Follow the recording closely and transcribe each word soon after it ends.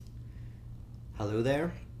Hello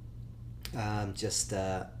there. Just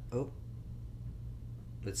oh,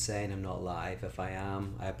 it's saying I'm not live. If I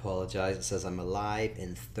am, I apologize. It says I'm alive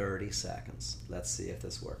in 30 seconds. Let's see if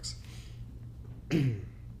this works.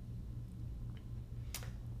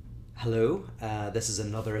 Hello. This is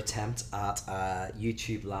another attempt at a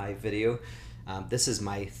YouTube live video. This is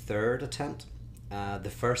my third attempt. The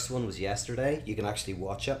first one was yesterday. You can actually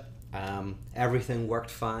watch it. Everything worked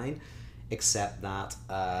fine, except that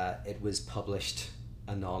it was published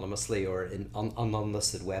anonymously or on an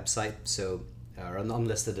unlisted website, so or an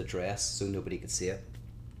unlisted address, so nobody could see it.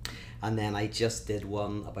 And then I just did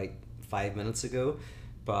one about 5 minutes ago,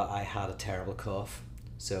 but I had a terrible cough,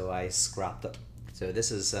 so I scrapped it. So this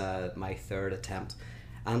is my third attempt,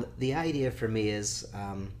 and the idea for me is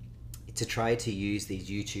to try to use these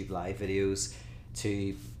YouTube live videos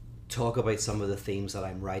to talk about some of the themes that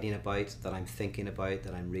I'm writing about, that I'm thinking about,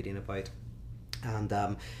 that I'm reading about. And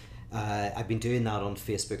I've been doing that on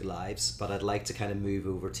Facebook Lives, but I'd like to kind of move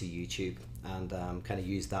over to YouTube and kind of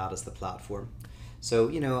use that as the platform. So,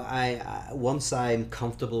 I once I'm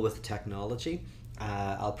comfortable with technology,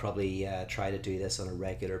 I'll probably try to do this on a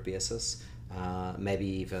regular basis, maybe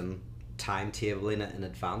even timetabling it in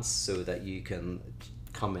advance so that you can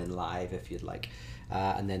come in live if you'd like.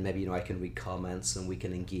 And then maybe I can read comments and we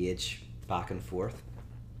can engage back and forth.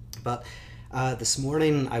 But this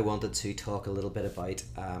morning I wanted to talk a little bit about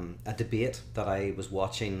a debate that I was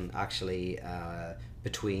watching actually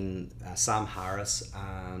between Sam Harris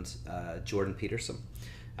and Jordan Peterson.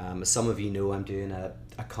 As some of you know, I'm doing a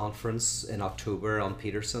conference in October on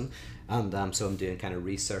Peterson, and so I'm doing kind of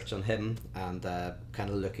research on him and kind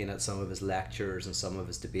of looking at some of his lectures and some of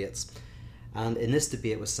his debates. And in this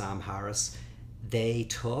debate with Sam Harris, they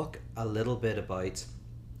talk a little bit about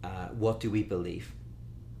what do we believe,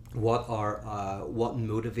 what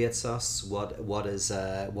motivates us,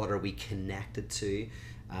 what are we connected to,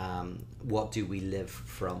 what do we live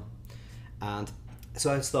from, and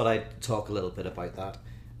so I just thought I'd talk a little bit about that.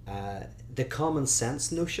 The common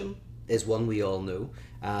sense notion is one we all know,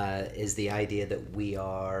 is the idea that we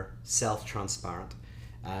are self-transparent.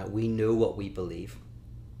 We know what we believe.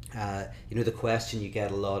 The question you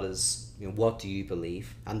get a lot is, what do you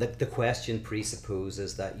believe? And the question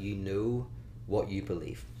presupposes that you know what you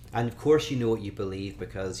believe. And of course you know what you believe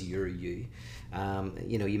because you're you.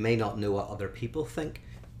 You may not know what other people think,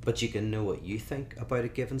 but you can know what you think about a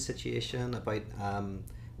given situation, about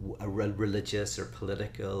a religious or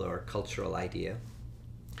political or cultural idea.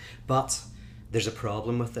 But there's a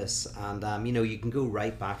problem with this, and you can go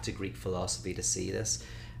right back to Greek philosophy to see this.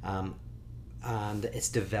 And it's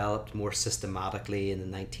developed more systematically in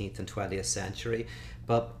the 19th and 20th century.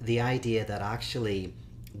 But the idea that actually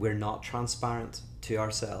we're not transparent to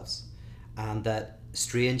ourselves, and that,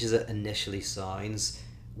 strange as it initially sounds,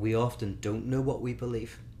 we often don't know what we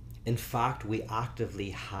believe. In fact, we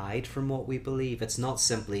actively hide from what we believe. It's not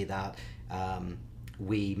simply that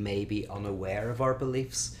we may be unaware of our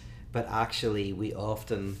beliefs, but actually we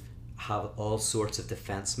often have all sorts of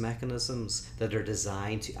defense mechanisms that are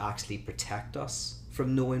designed to actually protect us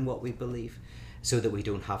from knowing what we believe so that we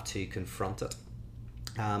don't have to confront it.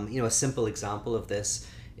 A simple example of this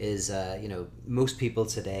is, most people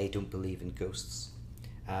today don't believe in ghosts,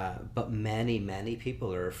 but many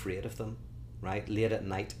people are afraid of them, right? Late at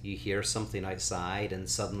night, you hear something outside and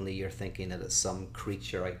suddenly you're thinking that it's some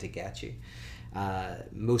creature out to get you.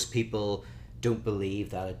 Most people don't believe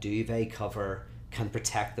that a duvet cover can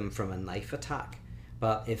protect them from a knife attack,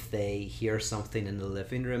 but if they hear something in the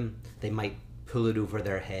living room, they might pull it over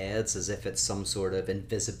their heads as if it's some sort of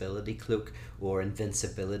invisibility cloak or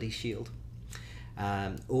invincibility shield.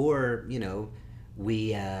 Or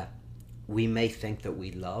we may think that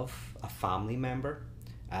we love a family member,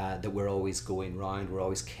 that we're always going round, we're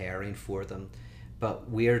always caring for them, but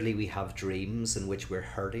weirdly we have dreams in which we're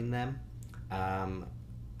hurting them.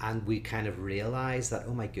 And we kind of realize that,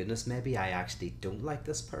 oh my goodness, maybe I actually don't like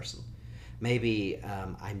this person. Maybe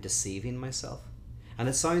I'm deceiving myself. And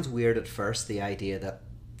it sounds weird at first, the idea that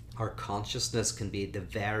our consciousness can be the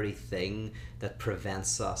very thing that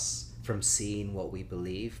prevents us from seeing what we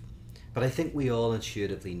believe. But I think we all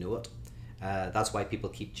intuitively know it. That's why people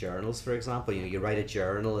keep journals, for example. You write a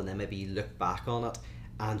journal and then maybe you look back on it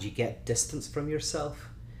and you get distance from yourself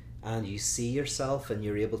and you see yourself and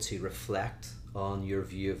you're able to reflect on your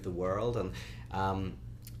view of the world, and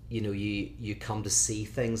you come to see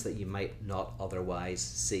things that you might not otherwise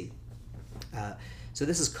see. So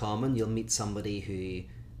this is common. You'll meet somebody who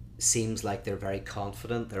seems like they're very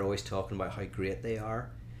confident, they're always talking about how great they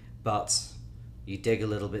are, but you dig a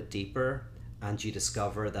little bit deeper and you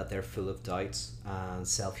discover that they're full of doubts and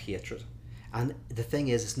self-hatred. And the thing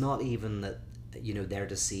is, it's not even that you know, they're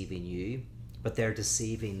deceiving you, but they're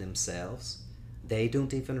deceiving themselves. They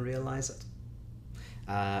don't even realize it.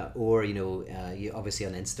 Or you know, you obviously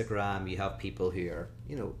on Instagram you have people who are,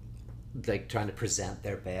 you know, like trying to present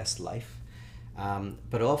their best life,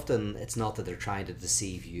 but often it's not that they're trying to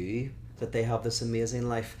deceive you that they have this amazing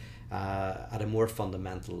life. At a more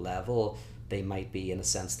fundamental level, they might be in a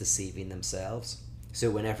sense deceiving themselves. So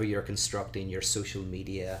whenever you're constructing your social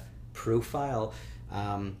media profile,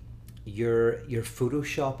 you're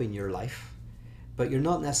photoshopping your life, but you're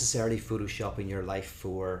not necessarily photoshopping your life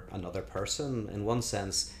for another person. In one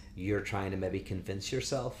sense, you're trying to maybe convince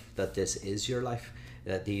yourself that this is your life,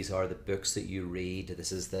 that these are the books that you read,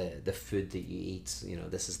 this is the food that you eat, you know,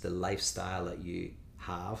 this is the lifestyle that you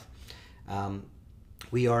have.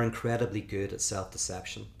 We are incredibly good at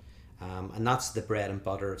self-deception, and that's the bread and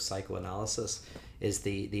butter of psychoanalysis, is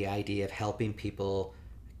the idea of helping people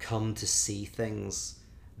come to see things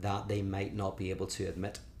that they might not be able to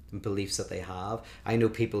admit, beliefs that they have. I know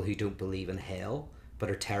people who don't believe in hell but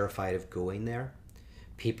are terrified of going there.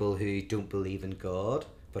 People who don't believe in God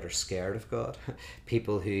but are scared of God.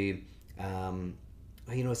 People who, you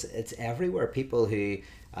know, it's everywhere. People who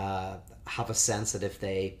have a sense that if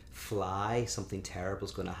they fly, something terrible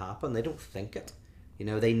is going to happen. They don't think it. You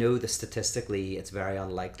know, they know that statistically it's very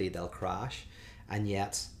unlikely they'll crash, and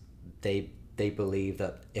yet they believe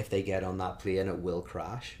that if they get on that plane, it will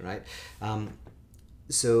crash, right?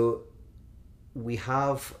 So we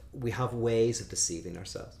have ways of deceiving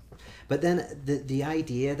ourselves. But then the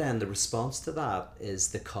idea then, the response to that is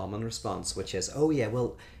the common response, which is, oh yeah,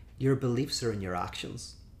 well, your beliefs are in your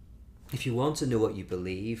actions. If you want to know what you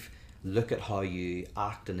believe, look at how you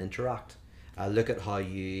act and interact. Look at how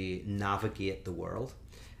you navigate the world.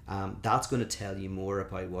 That's going to tell you more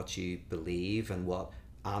about what you believe and what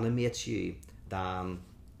animates you than,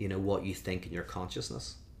 you know, what you think in your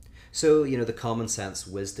consciousness. So, you know, the common sense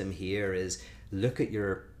wisdom here is look at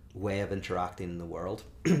your way of interacting in the world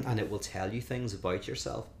and it will tell you things about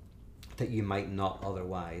yourself that you might not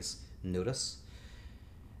otherwise notice.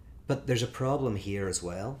 But there's a problem here as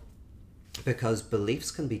well, because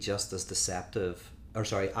beliefs can be just as deceptive, or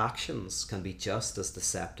sorry, actions can be just as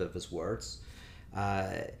deceptive as words.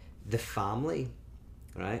 The family,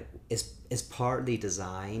 right, is partly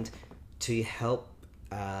designed to help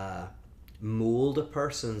mold a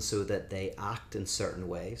person so that they act in certain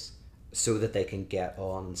ways, so that they can get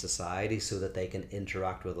on in society, so that they can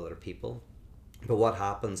interact with other people. But what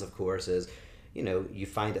happens, of course, is, you know, you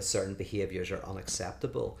find that certain behaviors are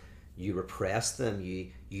unacceptable. You repress them,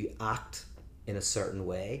 you act in a certain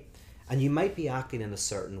way, and you might be acting in a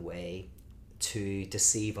certain way to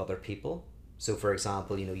deceive other people. So for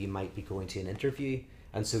example, you know, you might be going to an interview,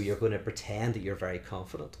 and so you're going to pretend that you're very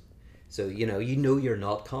confident. So, you know you're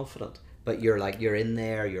not confident, but you're in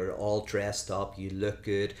there, you're all dressed up, you look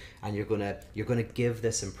good, and you're gonna give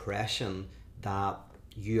this impression that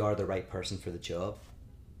you are the right person for the job.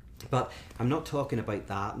 But I'm not talking about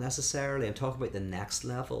that necessarily. I'm talking about the next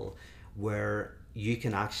level, where you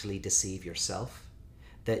can actually deceive yourself.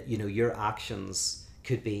 That, you know, your actions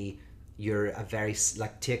could be, you're a very,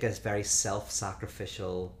 like, take a very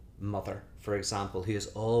self-sacrificial mother, for example, who is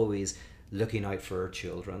always looking out for her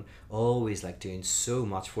children, always like doing so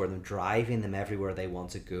much for them, driving them everywhere they want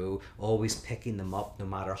to go, always picking them up no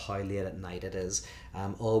matter how late at night it is,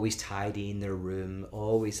 always tidying their room,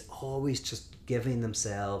 always just giving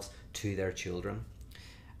themselves to their children.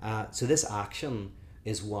 So this action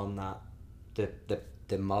is one that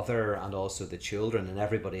the mother and also the children and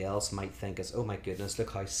everybody else might think is, oh my goodness,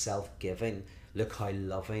 look how self-giving, look how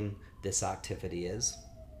loving this activity is.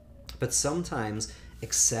 But sometimes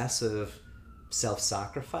excessive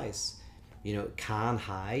self-sacrifice, you know, can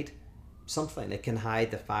hide something. It can hide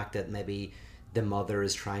the fact that maybe the mother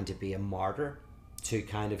is trying to be a martyr to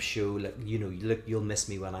kind of show, like, you know, look, you'll miss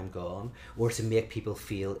me when I'm gone, or to make people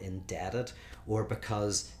feel indebted, or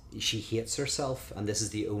because she hates herself and this is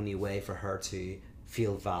the only way for her to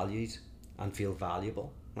feel valued and feel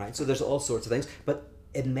valuable, right? So there's all sorts of things, but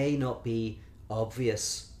it may not be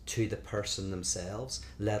obvious to the person themselves,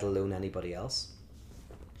 let alone anybody else.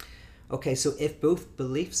 Okay, so if both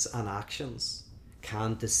beliefs and actions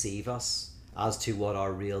can deceive us as to what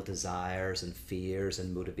our real desires and fears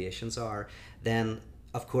and motivations are, then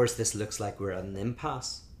of course this looks like we're at an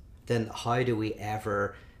impasse. Then how do we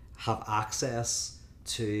ever have access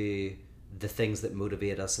to the things that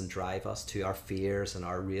motivate us and drive us, to our fears and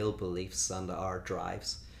our real beliefs and our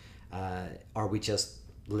drives? Are we just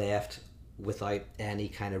left without any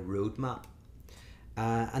kind of roadmap?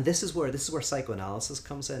 And this is where psychoanalysis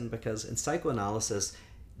comes in, because in psychoanalysis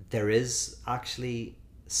there is actually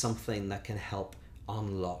something that can help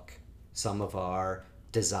unlock some of our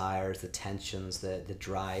desires, the tensions, the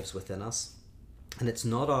drives within us. And it's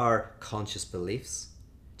not our conscious beliefs.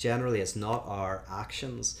 Generally, it's not our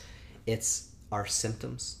actions, it's our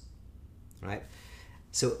symptoms, right?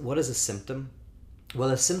 So what is a symptom? Well,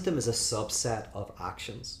 a symptom is a subset of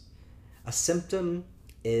actions. A symptom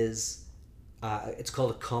is, it's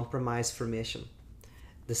called a compromise formation.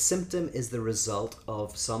 The symptom is the result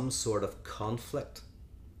of some sort of conflict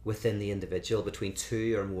within the individual between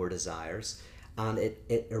two or more desires, and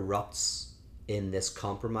it erupts in this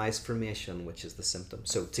compromise formation, which is the symptom.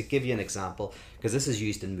 So to give you an example, because this is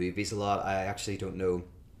used in movies a lot, I actually don't know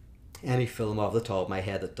any film off the top of my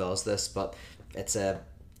head that does this, but it's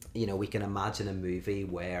we can imagine a movie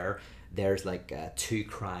where there's like two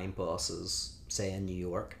crime bosses, say in New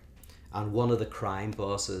York, and one of the crime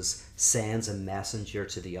bosses sends a messenger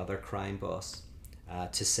to the other crime boss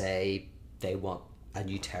to say they want a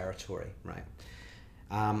new territory, right?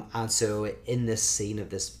 And so in this scene of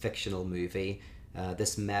this fictional movie,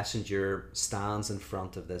 this messenger stands in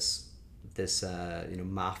front of this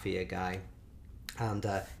mafia guy and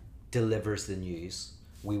delivers the news.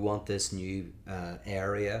 We want this new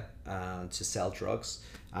area to sell drugs,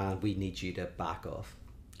 and we need you to back off.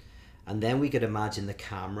 And then we could imagine the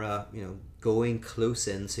camera, going close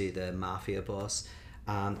into the mafia boss,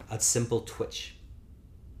 and a simple twitch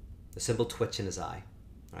in his eye,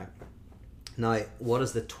 right? Now, what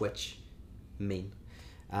does the twitch mean?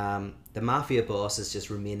 The mafia boss is just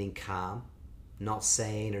remaining calm, not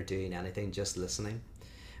saying or doing anything, just listening.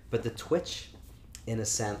 But the twitch, in a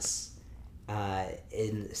sense,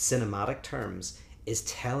 in cinematic terms, is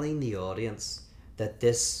telling the audience that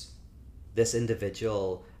this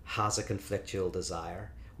individual has a conflictual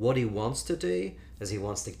desire. What he wants to do is he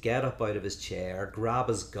wants to get up out of his chair, grab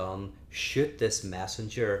his gun, shoot this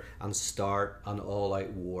messenger, and start an all-out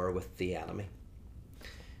war with the enemy.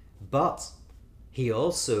 But he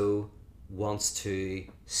also wants to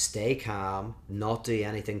stay calm, not do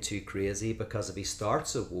anything too crazy, because if he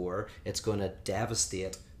starts a war, it's going to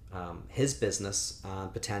devastate his business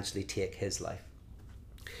and potentially take his life.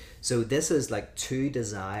 So this is like two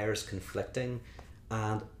desires conflicting,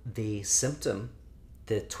 and the symptom,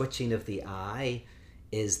 the twitching of the eye,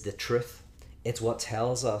 is the truth. It's what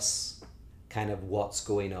tells us kind of what's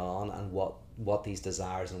going on and what these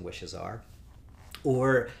desires and wishes are.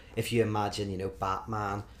 Or if you imagine,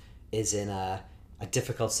 Batman is in a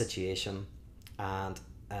difficult situation, and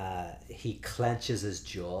he clenches his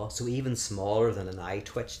jaw, so even smaller than an eye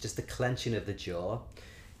twitch, just the clenching of the jaw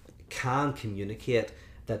can communicate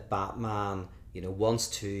that Batman, wants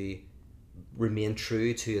to remain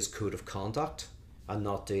true to his code of conduct and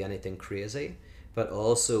not do anything crazy, but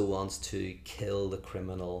also wants to kill the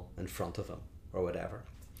criminal in front of him or whatever.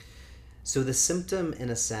 So the symptom, in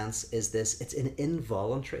a sense, is this: it's an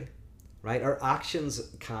involuntary, right? Our actions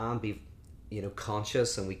can be,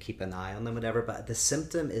 conscious, and we keep an eye on them, whatever, but the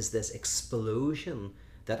symptom is this explosion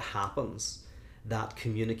that happens that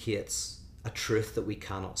communicates a truth that we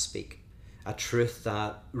cannot speak. A truth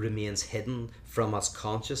that remains hidden from us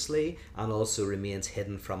consciously and also remains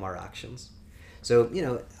hidden from our actions. So,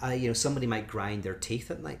 somebody might grind their teeth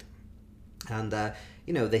at night, and,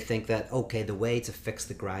 they think that, okay, the way to fix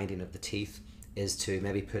the grinding of the teeth is to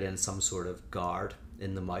maybe put in some sort of guard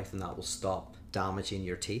in the mouth, and that will stop damaging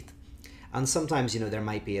your teeth. And sometimes, there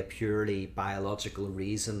might be a purely biological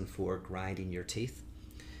reason for grinding your teeth.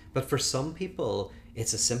 But for some people,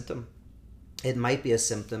 it's a symptom. It might be a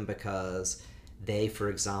symptom because they, for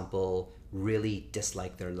example, really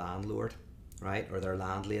dislike their landlord, right? Or their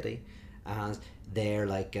landlady. And they're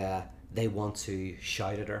like, they want to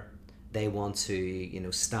shout at her. They want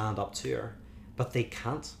to, stand up to her. But they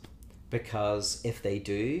can't, because if they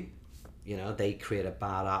do, they create a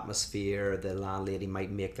bad atmosphere. The landlady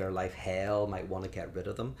might make their life hell, might want to get rid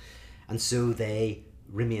of them. And so they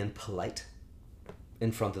remain polite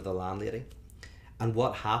in front of the landlady. And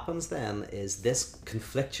what happens then is this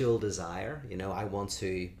conflictual desire, I want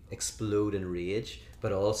to explode in rage,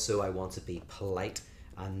 but also I want to be polite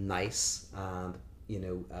and nice and,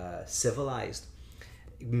 civilized.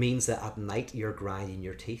 It means that at night you're grinding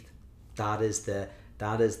your teeth. That is the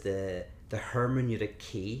hermeneutic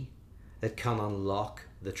key that can unlock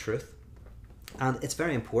the truth. And it's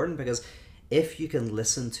very important, because if you can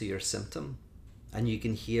listen to your symptom and you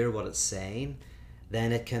can hear what it's saying,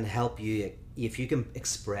 then it can help you. If you can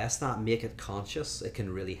express that, make it conscious, it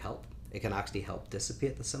can really help. It can actually help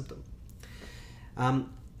dissipate the symptom.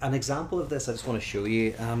 An example of this I just want to show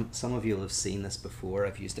you. Some of you will have seen this before.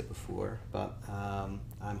 I've used it before, but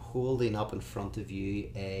I'm holding up in front of you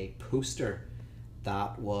a poster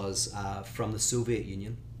that was from the Soviet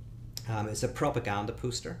Union. It's a propaganda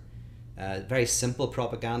poster Very simple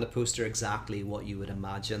propaganda poster, exactly what you would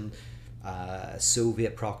imagine a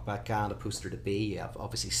Soviet propaganda poster to be. You have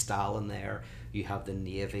obviously Stalin there, you have the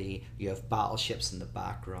Navy, you have battleships in the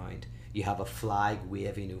background, you have a flag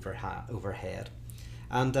waving overhead.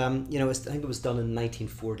 And I think it was done in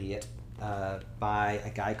 1948 by a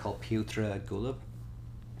guy called Pyotr Golub.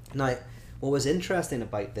 Now, what was interesting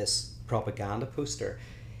about this propaganda poster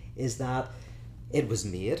is that it was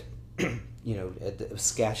made, it was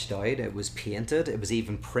sketched out, it was painted, it was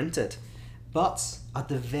even printed. But at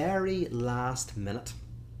the very last minute,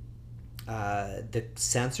 the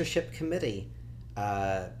censorship committee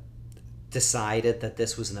decided that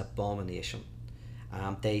this was an abomination.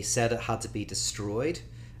 They said it had to be destroyed,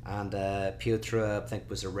 and Pyotr, I think,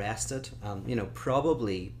 was arrested and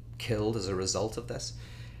probably killed as a result of this.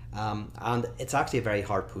 And it's actually a very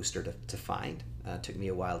hard poster to find. It took me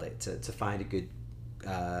a while to find a good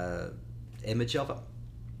image of it.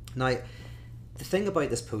 Now, the thing about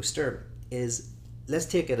this poster is, let's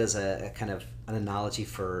take it as a kind of an analogy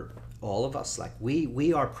for all of us. Like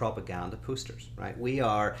we are propaganda posters, right? We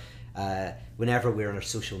are, whenever we're on our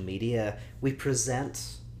social media, we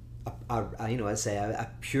present a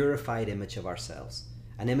purified image of ourselves.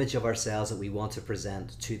 An image of ourselves that we want to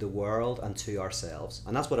present to the world and to ourselves.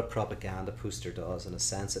 And that's what a propaganda poster does, in a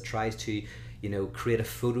sense. It tries to, create a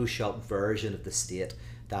Photoshop version of the state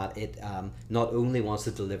that it not only wants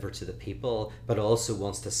to deliver to the people, but also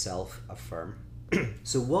wants to self-affirm.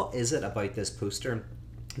 So what is it about this poster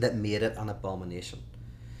that made it an abomination?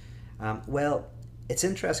 Well, it's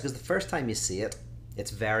interesting because the first time you see it,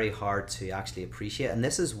 it's very hard to actually appreciate. And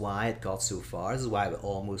this is why it got so far. This is why it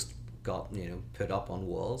almost got put up on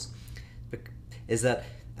walls, is that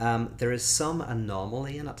there is some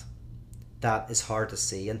anomaly in it that is hard to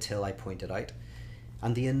see until I point it out.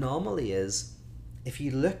 And the anomaly is, if you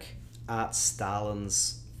look at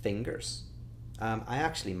Stalin's fingers, I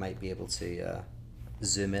actually might be able to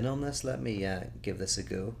zoom in on this. Let me give this a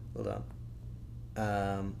go. Hold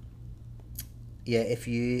on. Yeah, if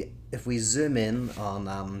we zoom in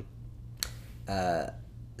on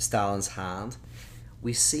Stalin's hand,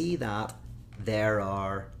 we see that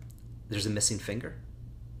there's a missing finger,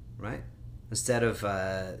 right? Instead of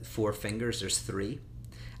 4 fingers, there's 3.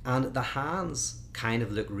 And the hands kind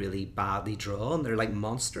of look really badly drawn. They're like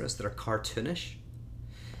monstrous, they're cartoonish.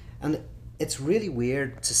 And it's really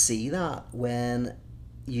weird to see that when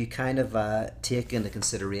you kind of take into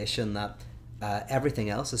consideration that everything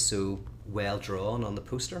else is so well drawn on the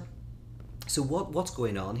poster. So what's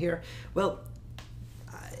going on here? Well,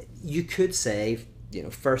 you could say,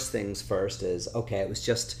 first things first is, okay, it was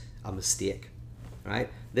just a mistake, right?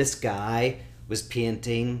 This guy was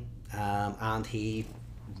painting and he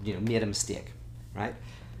made a mistake, right?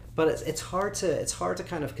 But it's hard to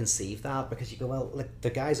kind of conceive that, because you go, well, like, the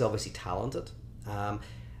guy's obviously talented,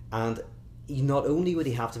 and not only would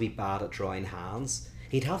he have to be bad at drawing hands,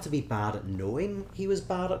 he'd have to be bad at knowing he was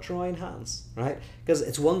bad at drawing hands, right? Because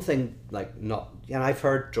it's one thing, like, and I've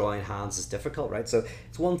heard drawing hands is difficult, right? So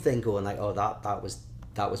it's one thing going like, oh, that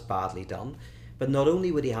was badly done, but not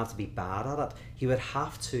only would he have to be bad at it, he would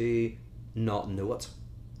have to not know it,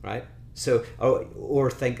 right? So,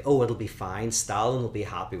 or think, oh, it'll be fine, Stalin will be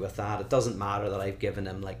happy with that, it doesn't matter that I've given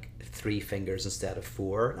him like 3 fingers instead of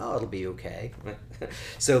 4, no, it'll be okay, right?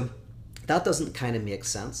 So that doesn't kind of make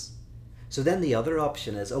sense. So then the other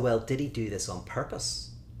option is, oh, well, did he do this on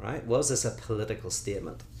purpose, right? Was this a political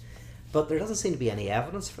statement? But there doesn't seem to be any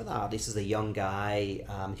evidence for that. This is a young guy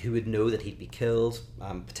who would know that he'd be killed,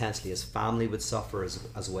 potentially his family would suffer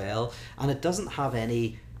as well, and it doesn't have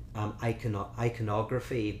any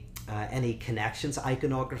iconography, any connections,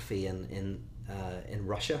 iconography in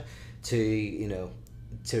Russia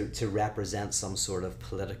to represent some sort of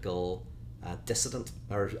political dissident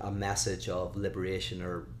or a message of liberation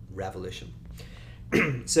or revolution.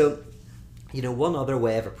 So, one other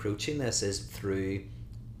way of approaching this is through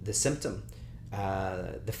the symptom,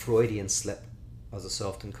 the Freudian slip, as it's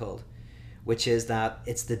often called, which is that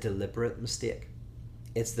it's the deliberate mistake.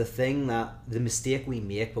 It's the mistake we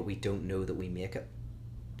make, but we don't know that we make it.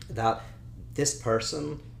 That this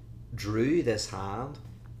person drew this hand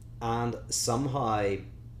and somehow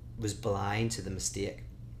was blind to the mistake.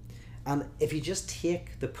 And if you just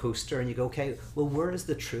take the poster and you go, okay, well, where is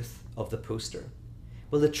the truth of the poster?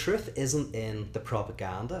 Well, the truth isn't in the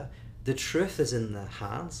propaganda. The truth is in the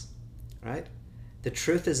hands, right? The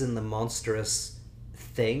truth is in the monstrous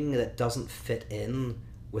thing that doesn't fit in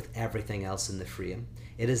with everything else in the frame.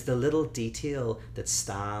 It is the little detail that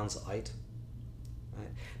stands out. Right?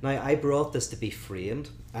 Now, I brought this to be framed,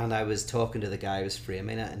 and I was talking to the guy who was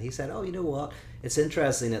framing it, and he said, oh, you know what? It's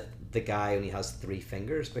interesting that the guy only has 3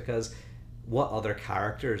 fingers, because what other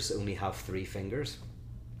characters only have 3 fingers?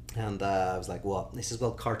 And I was like, what? He says,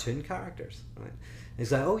 well, cartoon characters, right? And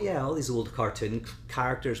he's like, oh yeah, all these old cartoon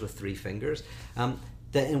characters with 3 fingers.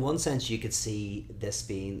 That in one sense you could see this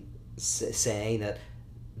being saying that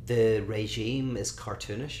the regime is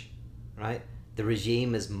cartoonish, right? The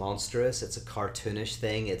regime is monstrous. It's a cartoonish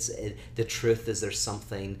thing. The truth is there's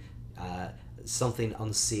something something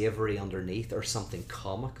unsavory underneath, or something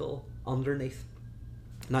comical underneath.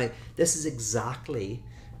 Now, this is exactly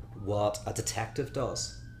what a detective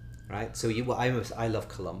does, right? So I love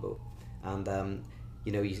Columbo, and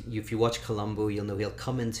if you watch Columbo, you'll know he'll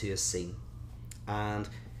come into a scene, and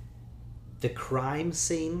the crime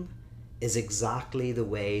scene is exactly the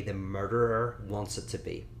way the murderer wants it to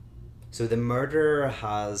be. So the murderer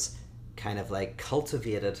has kind of like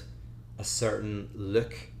cultivated a certain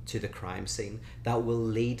look to the crime scene that will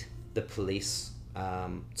lead the police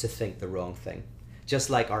to think the wrong thing. Just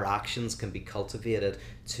like our actions can be cultivated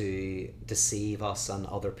to deceive us and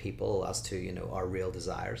other people as to, our real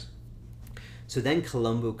desires. So then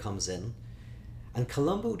Columbo comes in, and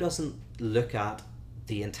Columbo doesn't look at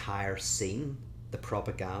the entire scene, the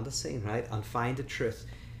propaganda scene, right, and find the truth.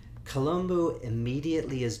 Columbo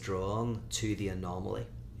immediately is drawn to the anomaly,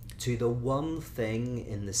 to the one thing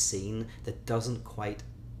in the scene that doesn't quite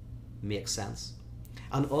make sense.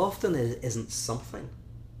 And often it isn't something.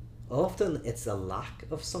 Often it's a lack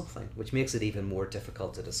of something, which makes it even more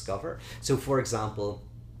difficult to discover. So for example,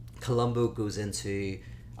 Columbo goes into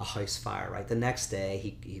a house fire, right? The next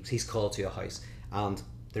day he's called to a house, and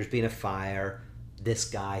there's been a fire. This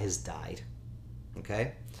guy has died,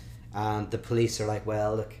 okay? And the police are like,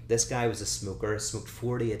 well, look, this guy was a smoker, smoked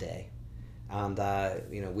 40 a day. And,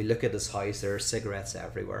 we look at his house, there are cigarettes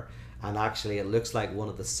everywhere. And actually it looks like one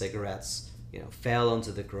of the cigarettes, fell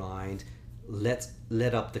onto the ground,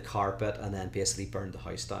 lit up the carpet, and then basically burned the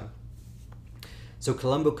house down. So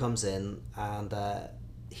Columbo comes in, and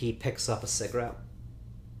he picks up a cigarette,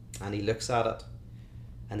 and he looks at it.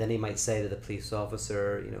 And then he might say to the police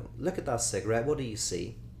officer, look at that cigarette, what do you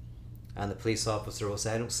see? And the police officer will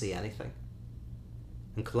say, I don't see anything.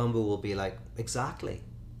 And Columbo will be like, exactly.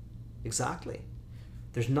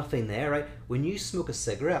 There's nothing there, right? When you smoke a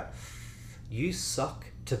cigarette, you suck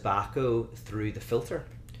tobacco through the filter.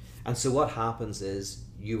 And so what happens is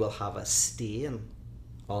you will have a stain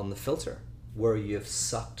on the filter where you've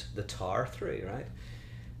sucked the tar through, right?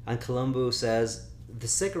 And Columbo says, the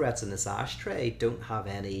cigarettes in this ashtray don't have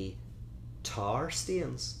any tar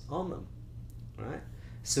stains on them, right?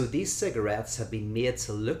 So these cigarettes have been made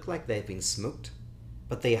to look like they've been smoked,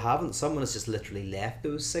 but they haven't. Someone has just literally left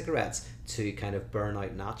those cigarettes to kind of burn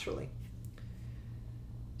out naturally.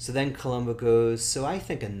 So then Columbo goes, so I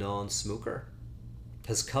think a non-smoker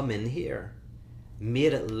has come in here,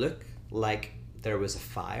 made it look like there was a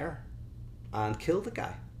fire, and killed the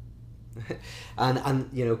guy. and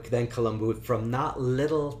then Columbo, from that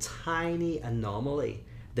little tiny anomaly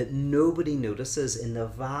that nobody notices in the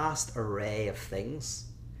vast array of things,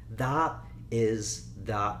 that is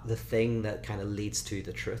the thing that kind of leads to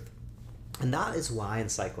the truth. And that is why in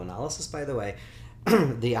psychoanalysis, by the way,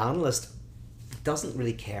 the analyst doesn't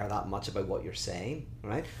really care that much about what you're saying,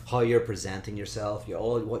 right? How you're presenting yourself,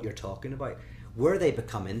 what you're talking about. Where they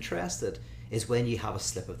become interested is when you have a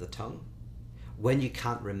slip of the tongue, when you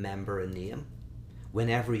can't remember a name,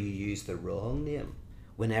 whenever you use the wrong name,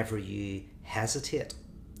 whenever you hesitate,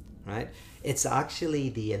 right? It's actually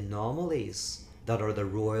the anomalies that are the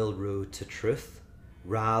royal road to truth,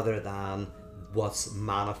 rather than what's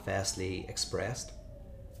manifestly expressed.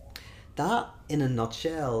 That, in a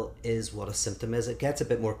nutshell, is what a symptom is. It gets a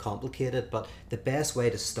bit more complicated, but the best way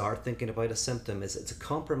to start thinking about a symptom is it's a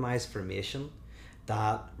compromised formation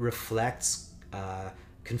that reflects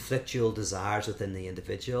conflictual desires within the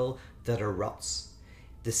individual that are ruts.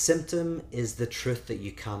 The symptom is the truth that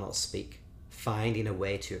you cannot speak, finding a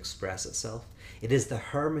way to express itself. It is the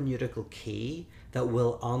hermeneutical key that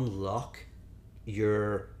will unlock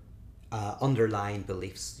your underlying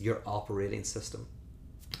beliefs, your operating system,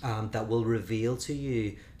 that will reveal to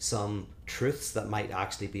you some truths that might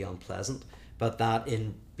actually be unpleasant, but that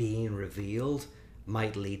in being revealed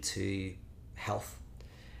might lead to health.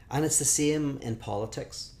 And it's the same in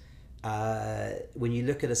politics. When you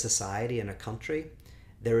look at a society and a country,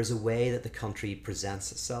 there is a way that the country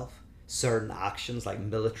presents itself. Certain actions like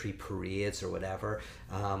military parades or whatever,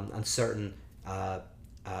 and certain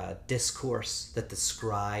discourse that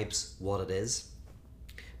describes what it is.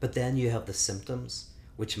 But then you have the symptoms,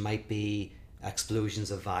 which might be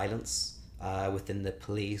explosions of violence, within the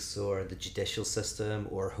police or the judicial system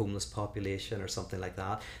or homeless population or something like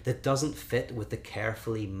that, that doesn't fit with the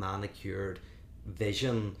carefully manicured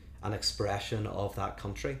vision and expression of that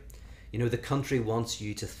country. You know, the country wants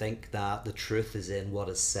you to think that the truth is in what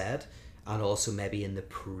is said, and also maybe in the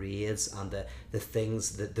parades and the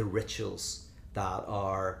things, the rituals that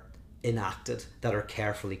are enacted, that are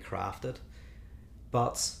carefully crafted.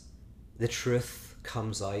 But the truth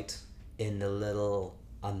comes out in the little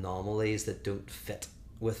anomalies that don't fit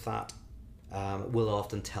with that. Will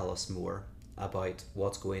often tell us more about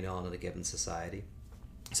what's going on in a given society.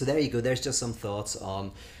 So there you go. There's just some thoughts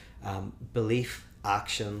on belief,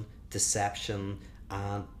 action, deception,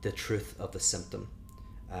 and the truth of the symptom.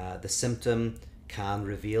 The symptom can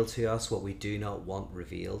reveal to us what we do not want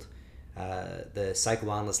revealed. The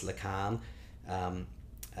psychoanalyst Lacan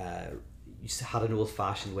had an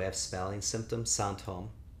old-fashioned way of spelling symptom, symptôme,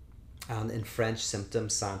 and in French, symptom,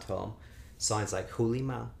 symptôme, sounds like holy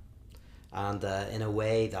man. And in a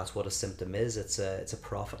way, that's what a symptom is. It's a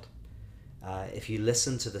prophet. If you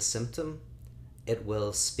listen to the symptom, it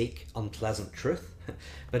will speak unpleasant truth.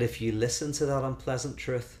 But if you listen to that unpleasant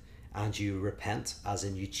truth and you repent, as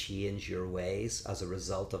in you change your ways as a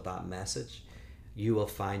result of that message, you will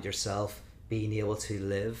find yourself being able to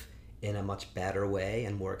live in a much better way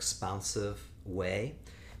and more expansive way.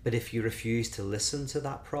 But if you refuse to listen to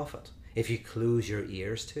that prophet, if you close your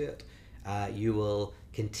ears to it, you will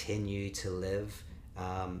continue to live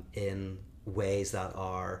in ways that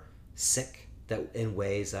are sick, that in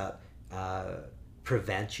ways that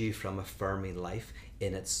prevent you from affirming life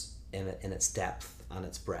in its depth and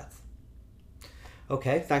its breadth.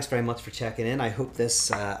 Okay, thanks very much for checking in. I hope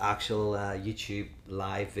this actual YouTube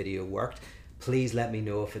live video worked. Please let me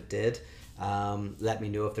know if it did. Let me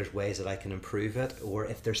know if there's ways that I can improve it, or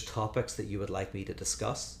if there's topics that you would like me to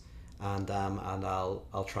discuss, and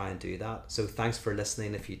I'll try and do that. So thanks for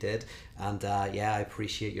listening if you did, and yeah, I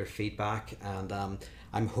appreciate your feedback, and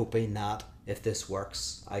I'm hoping that if this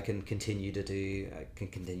works, I can continue to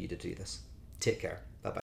do this. Take care. Bye bye.